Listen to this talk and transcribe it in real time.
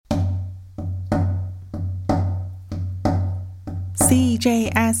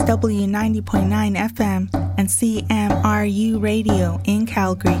CJSW 90.9 FM and CMRU Radio in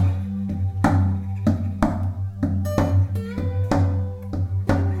Calgary.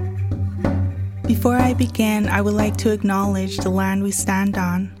 Before I begin, I would like to acknowledge the land we stand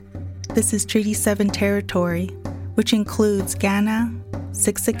on. This is Treaty 7 territory, which includes Ghana,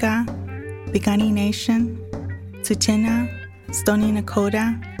 Siksika, Piikani Nation, Tsuut'ina, Stoney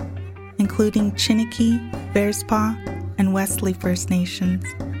Nakoda, including Chiniki, Bearspaw, and Wesley First Nations.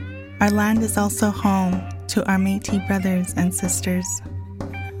 Our land is also home to our Métis brothers and sisters.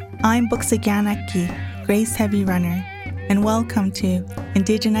 I'm Buckskin, Grace Heavy Runner, and welcome to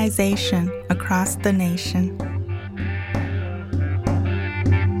Indigenization Across the Nation.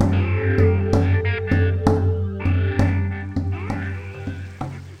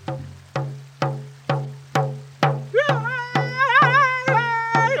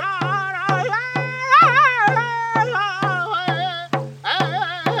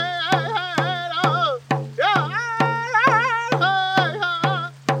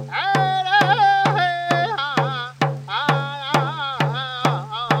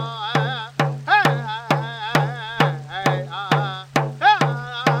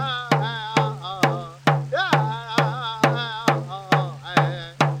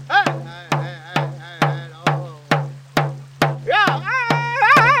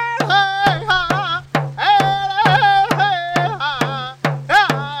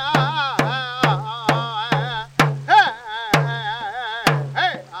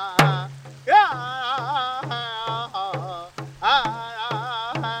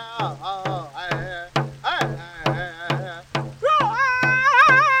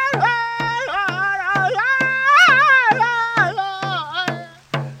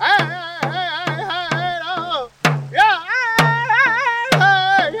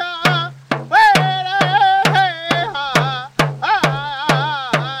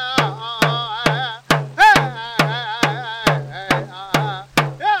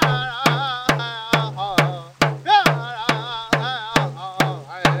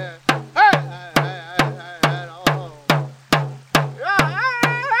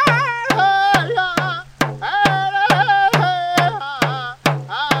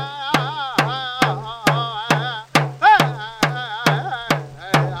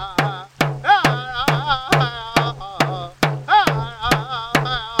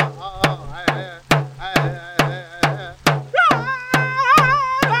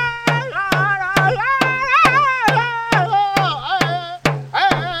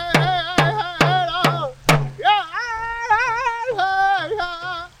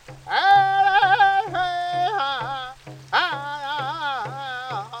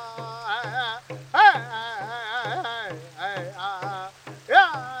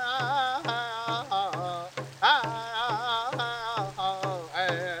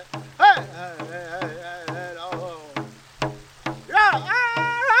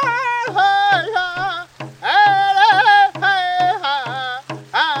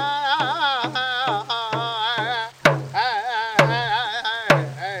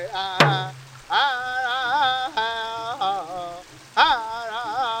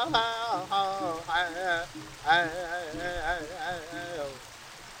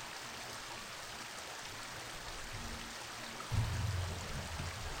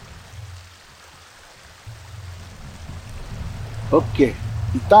 Okay,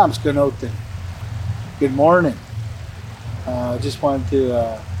 Itam's Ganoten. Good morning. I just wanted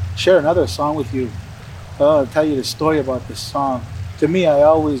to share another song with you. I'll tell you the story about this song. To me, I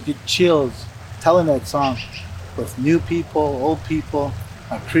always get chills telling that song with new people, old people,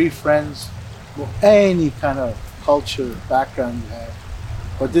 my Cree friends, any kind of culture background you have.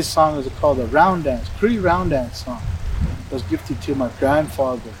 But this song is called a round dance, Cree round dance song. It was gifted to my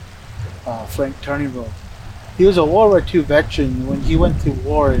grandfather, Frank Turning Robe. He was a World War II veteran. When he went to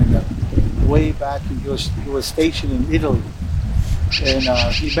war way back, he was stationed in Italy. And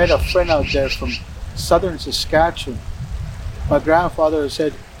he met a friend out there from southern Saskatchewan. My grandfather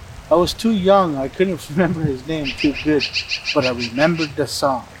said, I was too young, I couldn't remember his name too good, but I remembered the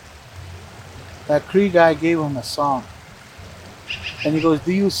song. That Cree guy gave him a song. And he goes,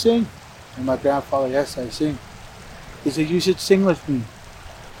 do you sing? And my grandfather, yes, I sing. He said, you should sing with me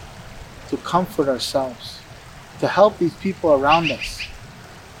to comfort ourselves, to help these people around us.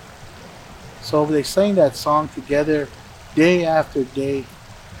 So they sang that song together day after day.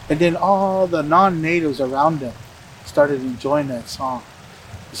 And then all the non-natives around them started enjoying that song.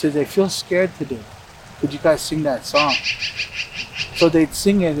 He said, they feel scared today. Could you guys sing that song? So they'd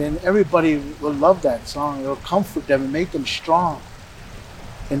sing it and everybody will love that song. It'll comfort them and make them strong.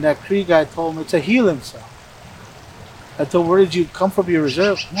 And that Cree guy told him it's a healing song. I told, where did you come from your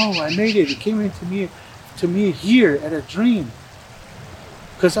reserve? No, I made it. It came into me here at a dream.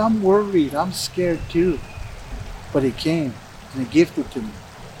 Because I'm worried. I'm scared too. But it came and it gifted to me.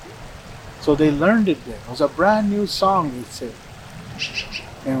 So they learned it there. It was a brand new song, they said.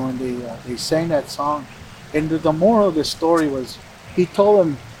 And when they sang that song, and the moral of the story was, he told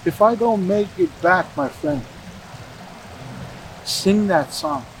them, if I don't make it back, my friend, sing that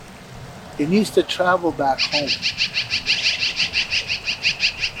song. It needs to travel back home.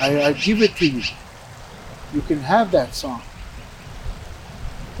 I give it to you. You can have that song.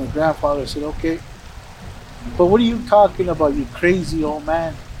 My grandfather said, okay. But what are you talking about, you crazy old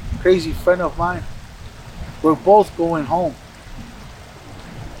man? Crazy friend of mine. We're both going home.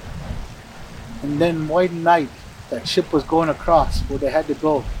 And then one night, that ship was going across where they had to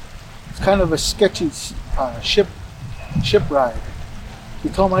go. It's kind of a sketchy ship ride. He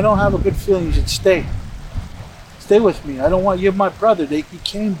told him, I don't have a good feeling, you should stay. Stay with me. I don't want, you're my brother. They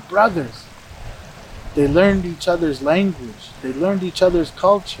became brothers. They learned each other's language. They learned each other's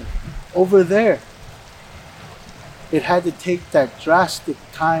culture. Over there, it had to take that drastic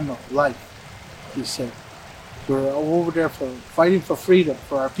time of life, he said. We're over there for fighting for freedom,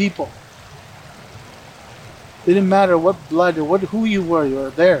 for our people. It didn't matter what blood or who you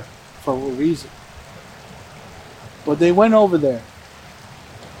were there for a reason. But they went over there.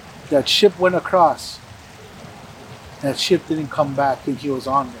 That ship went across. That ship didn't come back and he was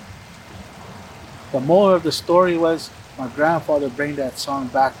on there. The moral of the story was, my grandfather bring that song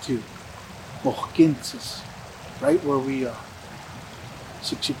back to Buckskin, right where we are.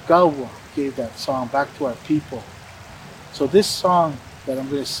 Siksikawa gave that song back to our people. So this song that I'm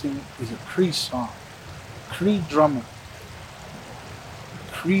going to sing is a Cree song. Cree drummer.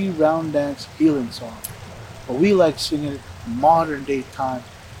 Cree round dance healing song. But we like singing it modern day time.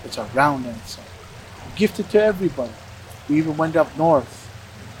 It's a round dance song. Gifted to everybody. We even went up north.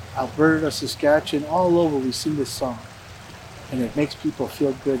 Alberta, Saskatchewan, all over we sing this song. And it makes people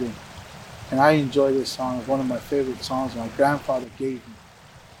feel good. And I enjoy this song. It's one of my favorite songs my grandfather gave me.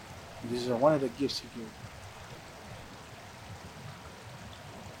 And this is one of the gifts he gave me.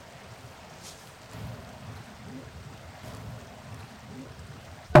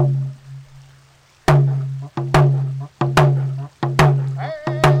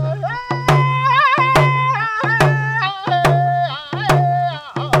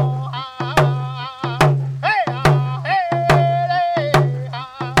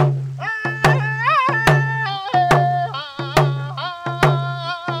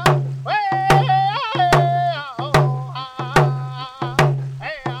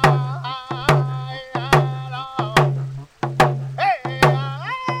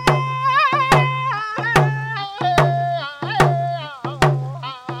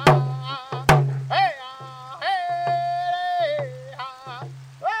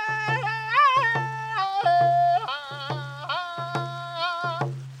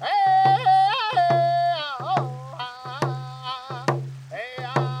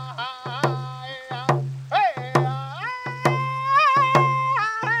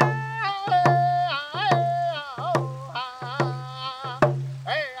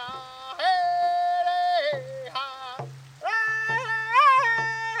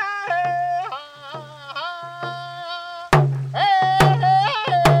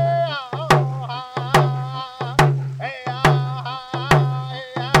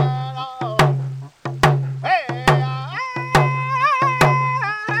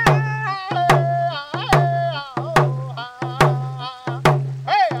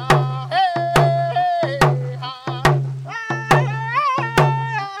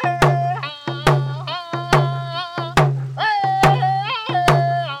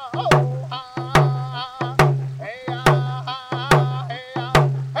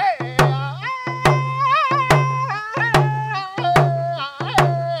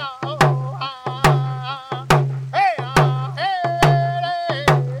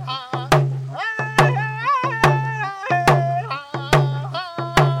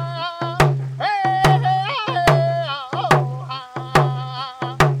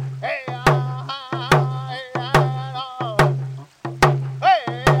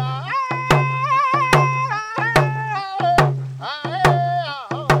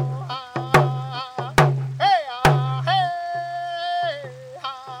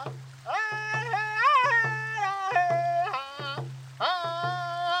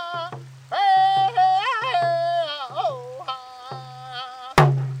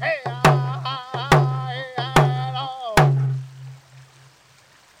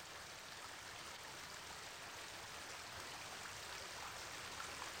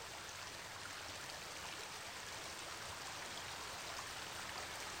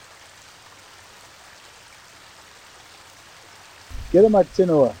 Get him at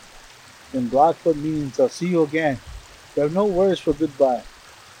Tinoa. And Blackfoot means I'll see you again. There are no words for goodbye.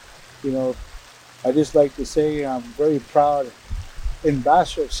 You know, I just like to say I'm very proud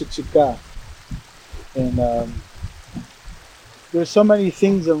ambassador of Siksika. And there's so many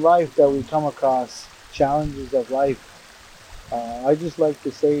things in life that we come across, challenges of life. I just like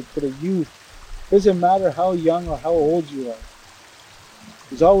to say to the youth, doesn't matter how young or how old you are,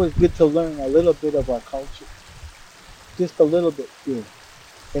 it's always good to learn a little bit of our culture. Just a little bit here.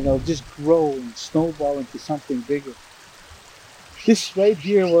 And it'll just grow and snowball into something bigger. This right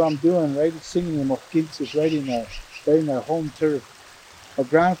here, what I'm doing, right, singing in Mohkins is right in our home turf. Our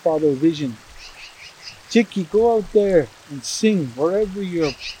grandfather's vision. Chiki, go out there and sing wherever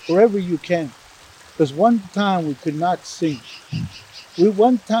you can. Because one time we could not sing.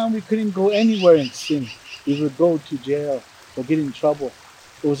 One time we couldn't go anywhere and sing. We would go to jail or get in trouble.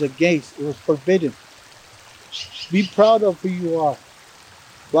 It was against, it was forbidden. Be proud of who you are.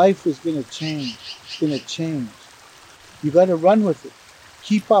 Life is gonna change. It's gonna change. You gotta run with it.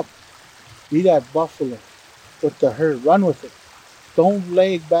 Keep up. Be that buffalo with the herd. Run with it. Don't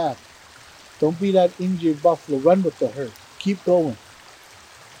lag back. Don't be that injured buffalo. Run with the herd. Keep going.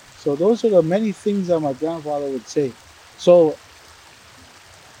 So those are the many things that my grandfather would say. So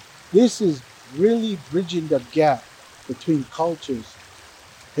this is really bridging the gap between cultures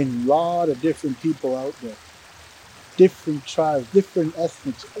and a lot of different people out there. Different tribes, different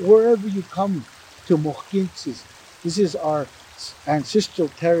ethnics, wherever you come to Mohkinsis. This is our ancestral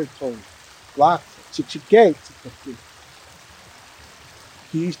territory. Blackfoot, Chichigate.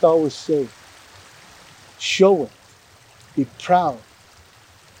 He used to always say, show it, be proud.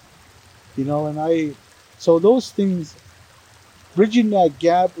 You know, so those things, bridging that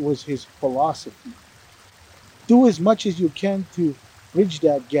gap was his philosophy. Do as much as you can to bridge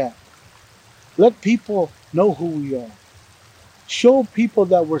that gap. Let people know who we are. Show people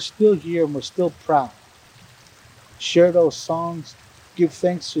that we're still here and we're still proud. Share those songs. Give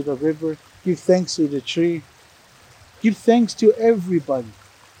thanks to the river. Give thanks to the tree. Give thanks to everybody.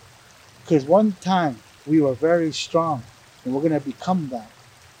 Because one time we were very strong and we're going to become that.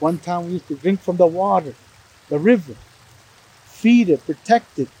 One time we used to drink from the water, the river. Feed it,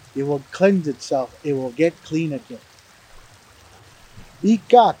 protect it. It will cleanse itself. It will get clean again.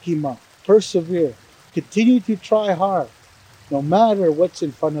 Ika kima. Persevere. Continue to try hard, no matter what's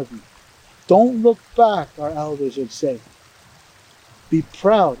in front of you. Don't look back, our elders would say. Be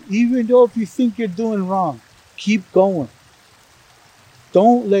proud, even though if you think you're doing wrong, keep going.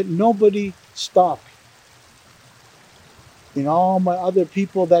 Don't let nobody stop you. And all my other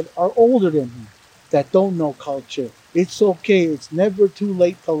people that are older than me, that don't know culture, it's okay. It's never too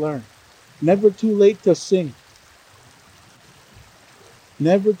late to learn. Never too late to sing.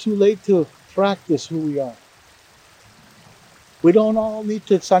 Never too late to practice who we are. We don't all need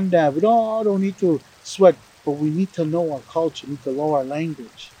to sundown. We don't need to sweat, but we need to know our culture. We need to know our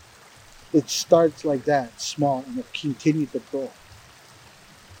language. It starts like that, small, and it continues to grow.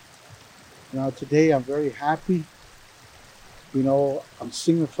 Now today I'm very happy. You know, I'm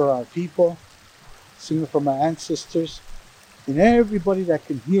singing for our people, singing for my ancestors, and everybody that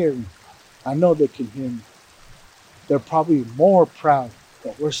can hear me. I know they can hear me. They're probably more proud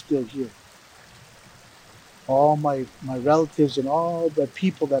that we're still here. All my relatives and all the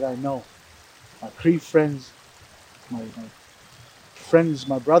people that I know, my Cree friends, my friends,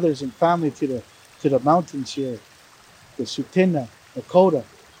 my brothers and family to the mountains here, the Sutina, Dakota,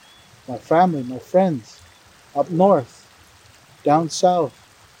 my family, my friends, up north, down south.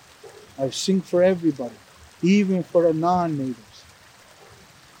 I sing for everybody, even for the non-natives,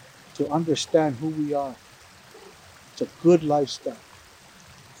 to understand who we are. It's a good lifestyle.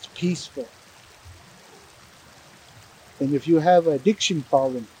 It's peaceful. And if you have an addiction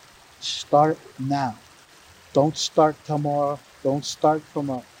problem, start now. Don't start tomorrow. Don't start from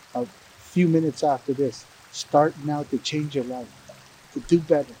a few minutes after this. Start now to change your life, to do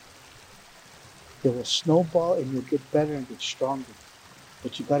better. It will snowball and you'll get better and get stronger.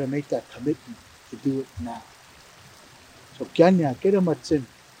 But you got to make that commitment to do it now. So, Kanya, get a matsin.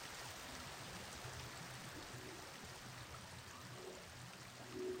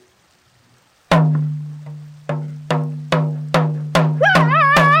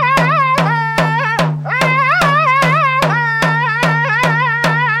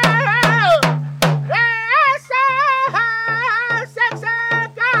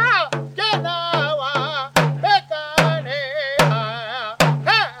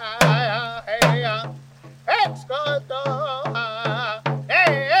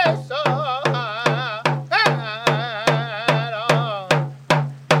 Hey!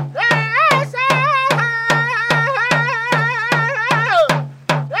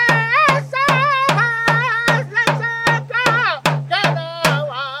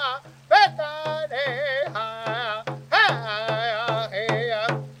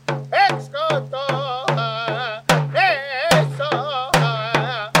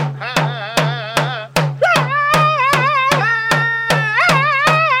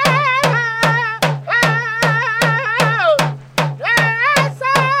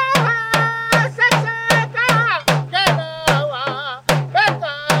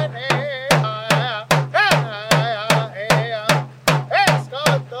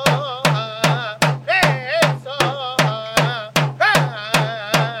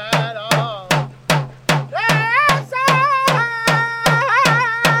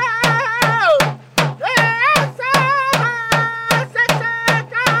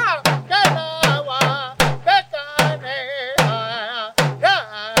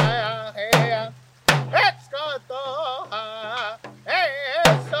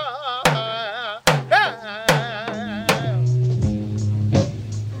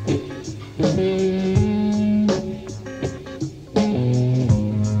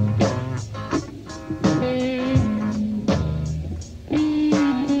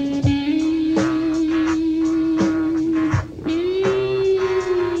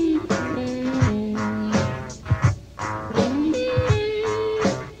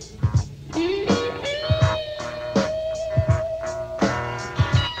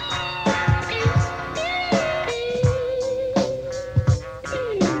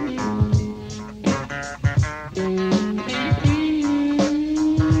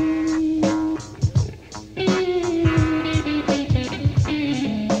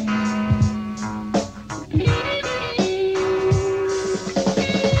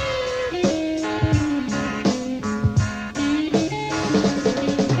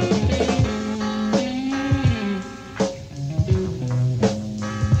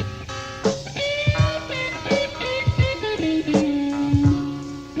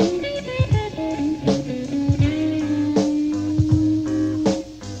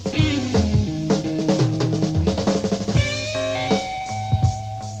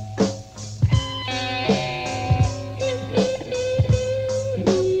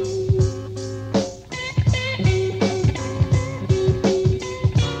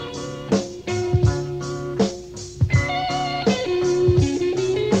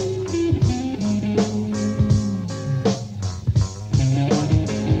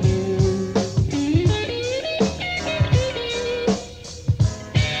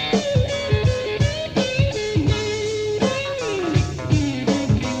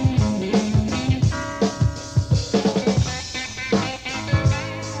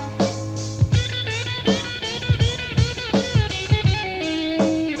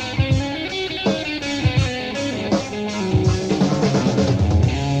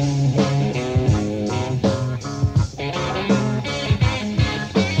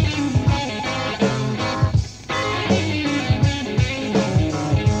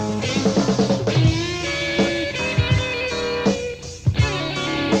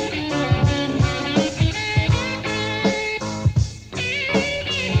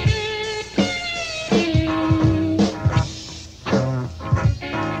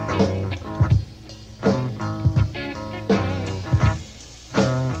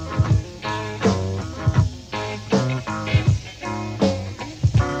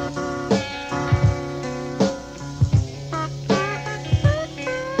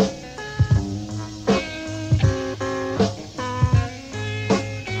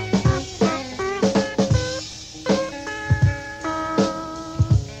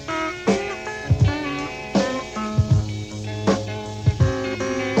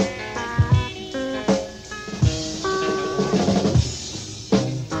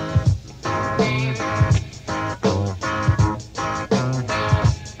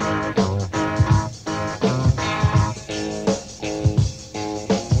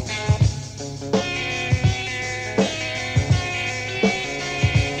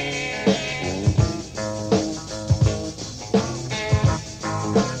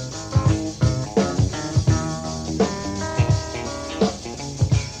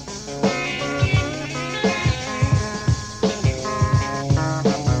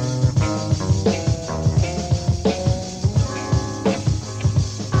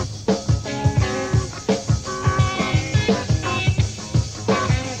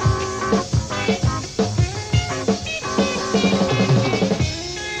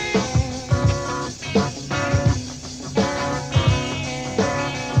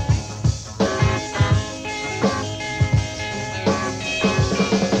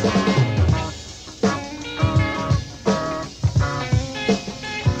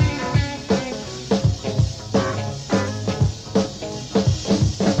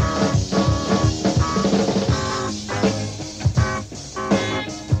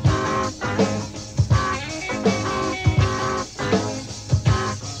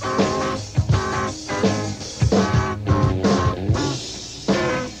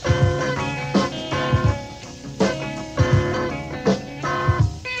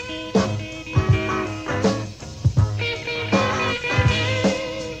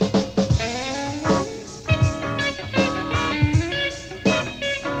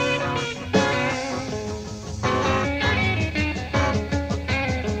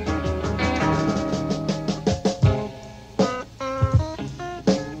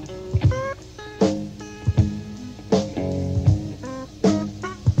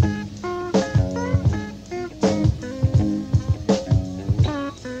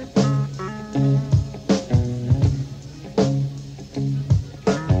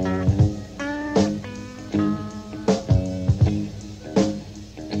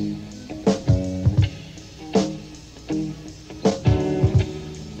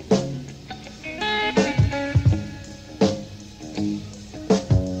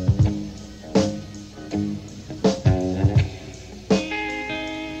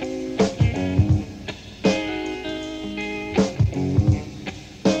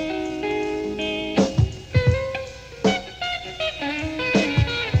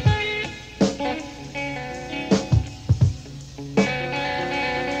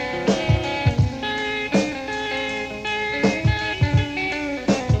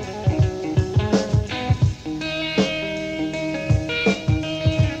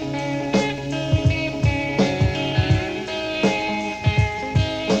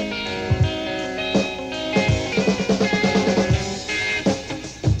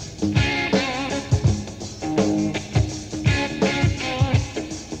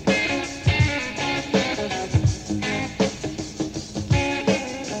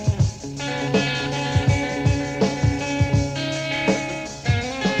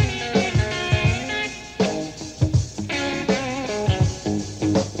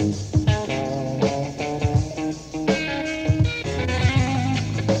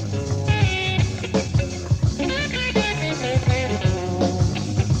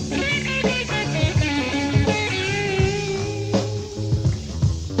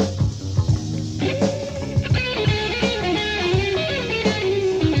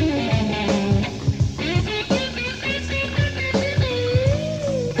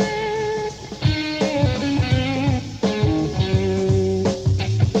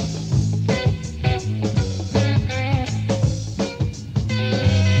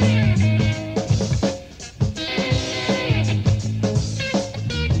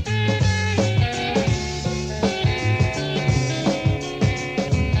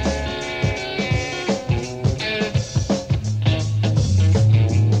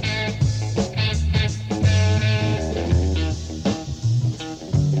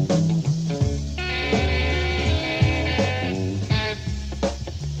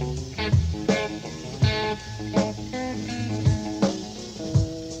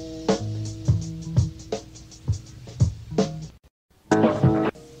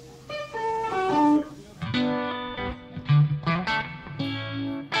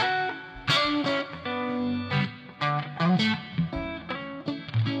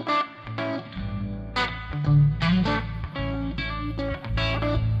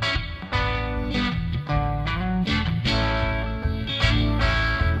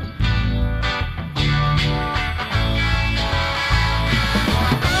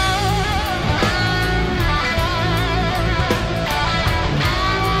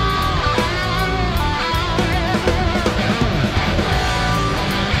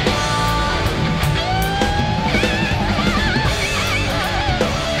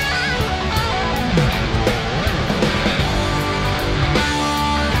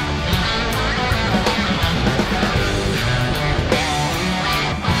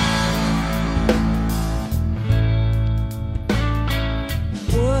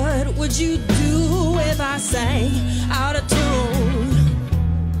 would you do if I sang out of tune?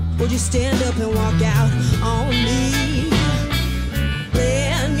 Would you stand up and walk out on me?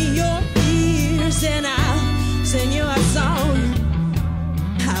 Lend me your ears and I'll sing you a song.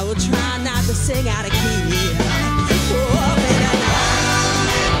 I will try not to sing out of key. Oh, baby,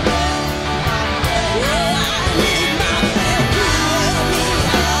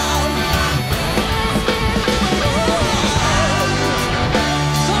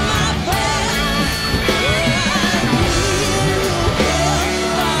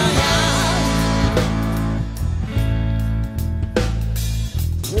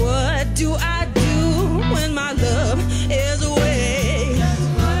 do I do when my love is away?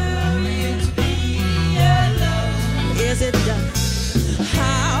 Is it done?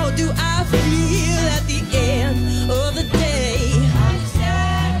 How do I feel at the end of the day? I'm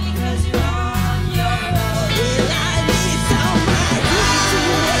sad because you're on your own. Well, I need somebody to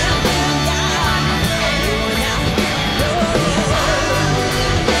wear me down. You're not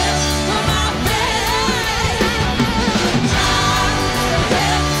for my friend.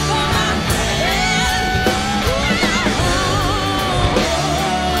 For my friend.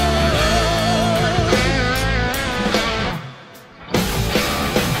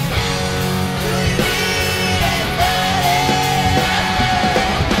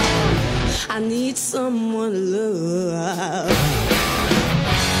 I need someone to love.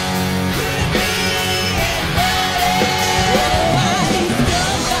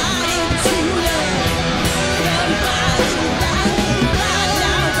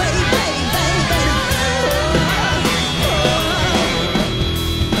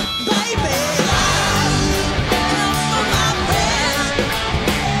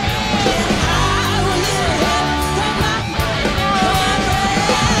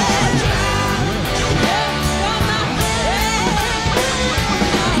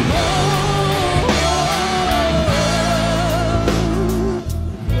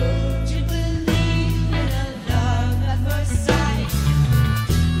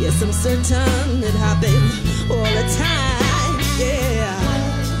 Yes, I'm certain it happens all the time, yeah. What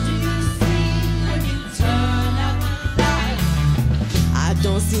do you see when you turn out the light? I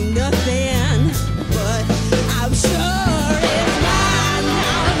don't see nothing, but I'm sure it's mine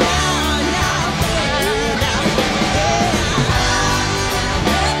now.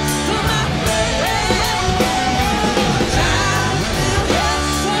 For my friend,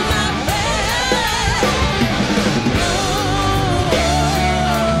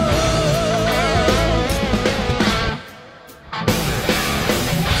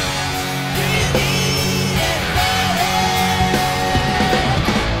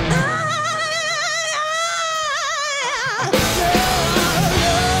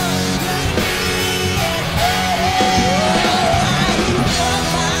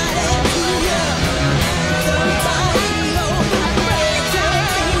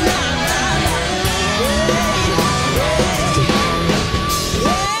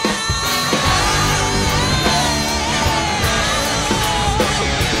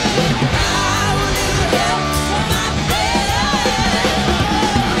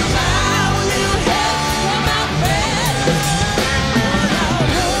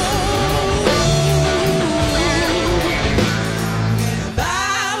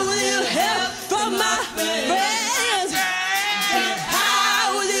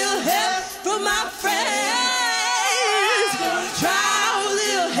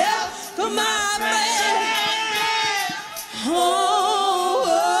 for my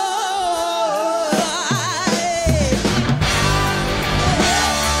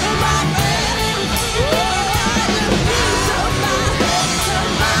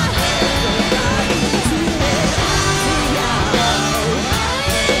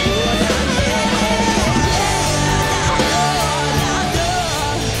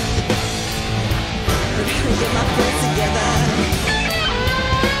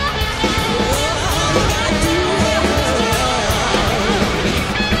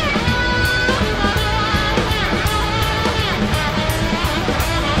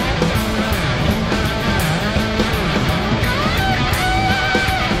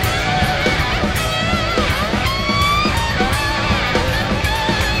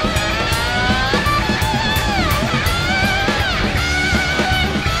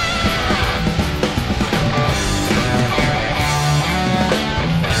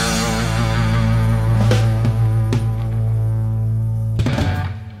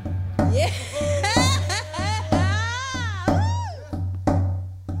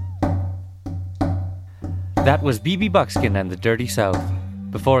That was Bebe Buckskin and the Dirty South.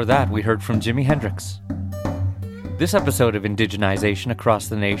 Before that, we heard from Jimi Hendrix. This episode of Indigenization Across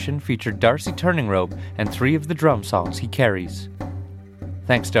the Nation featured Darcy Turning Robe and 3 of the drum songs he carries.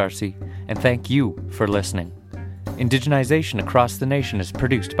 Thanks, Darcy, and thank you for listening. Indigenization Across the Nation is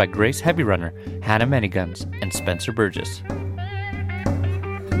produced by Grace Heavyrunner, Hannah Manyguns, and Spencer Burgess.